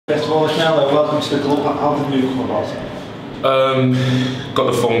First of all, Ishmael, welcome to the club. How did the move come about? Got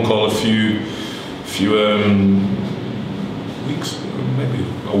the phone call a few weeks, maybe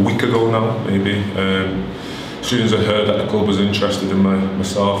a week ago now, maybe. As soon as I heard that the club was interested in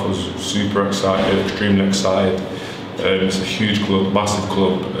myself, I was super excited, extremely excited. It's a huge club, massive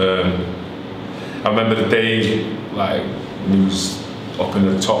club. I remember the day, like, he was up in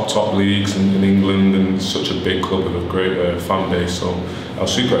the top leagues in England, and it's such a big club with a great fan base. So I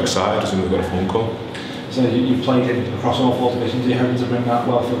was super excited as soon as I got a phone call. So you've played across all 4 divisions. Are you hoping to bring that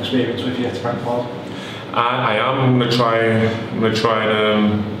wealth of experience with you to Brentford? I am. I'm gonna try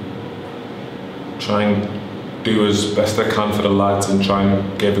and do as best I can for the lads and try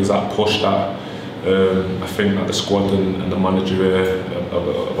and give us that push that I think that the squad and the manager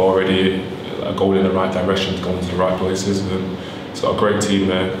have already going in the right direction, going to the right places. It's got a great team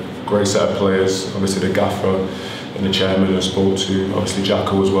there, great set of players. Obviously the gaffer and the chairman I spoke to, obviously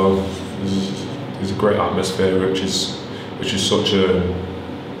Jacko as well. There's a great atmosphere, which is such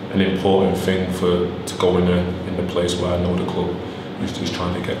an important thing to go in the place where I know the club is just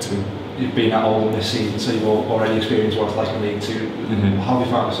trying to get to. You've been at Oldham this season, so you've already experienced what it's like in League Two. How have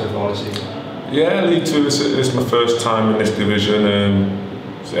you found it so far this season? Yeah, League Two is my first time in this division.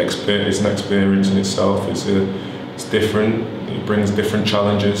 It's an experience in itself. It's different. It brings different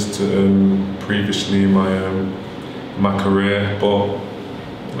challenges to previously in my career. But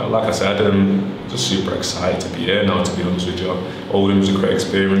like I said, just super excited to be here now, to be honest with you. Oldham was a great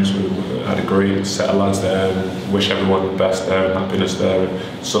experience. We had a great set of lads there, and wish everyone the best there, and happiness there,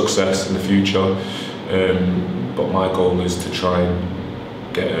 and success in the future. But my goal is to try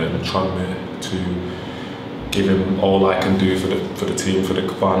and get Tranmere to give him all I can do for the team, for the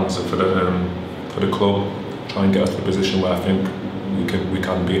fans, and for the club. Try and get us to the position where I think we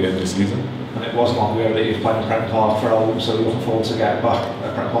can be in the end of the season. And it wasn't long ago that you were playing at Brentford Park for Oldham, so you're looking forward to getting back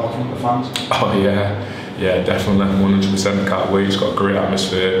at Brentford Park in front of the fans? Oh yeah, definitely, 100%. Can't wait. It's got a great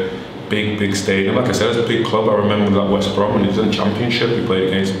atmosphere, big stadium. Like I said, it's a big club. I remember that West Brom, and he was in the Championship. We played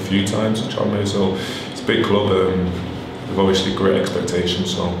against him a few times at Tranmere, so it's a big club. With obviously great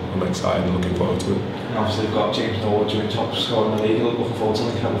expectations, so I'm excited and looking forward to it. And obviously we've got James Norwood, your top scorer in the league. Looking forward to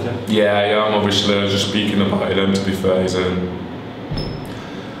linking up with him. Yeah, I am. Obviously, I was just speaking about it. To be fair, he's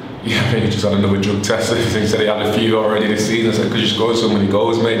he just had another drug test. He said he had a few already this season. I said, because you scored so many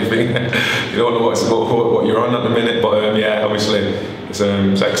goals, mate. You think you don't know what you're on at the minute. But yeah, obviously it's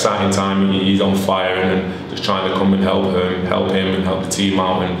an exciting time. He's on fire, and just trying to come and help him and help the team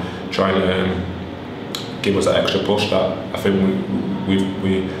out, and trying to give us that extra push that I think with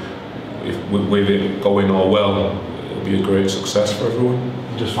it going all well, it'll be a great success for everyone.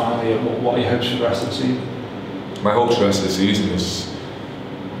 And just finally, what are your hopes for the rest of the season? My hopes for the rest of the season is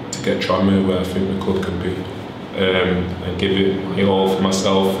to get Tranmere where I think the club can be, and give it my all for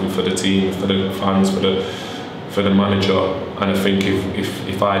myself and for the team, for the fans, for the manager. And I think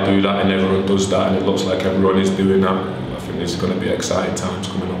if I do that and everyone does that, and it looks like everyone is doing that, I think there's going to be exciting times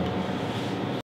coming up.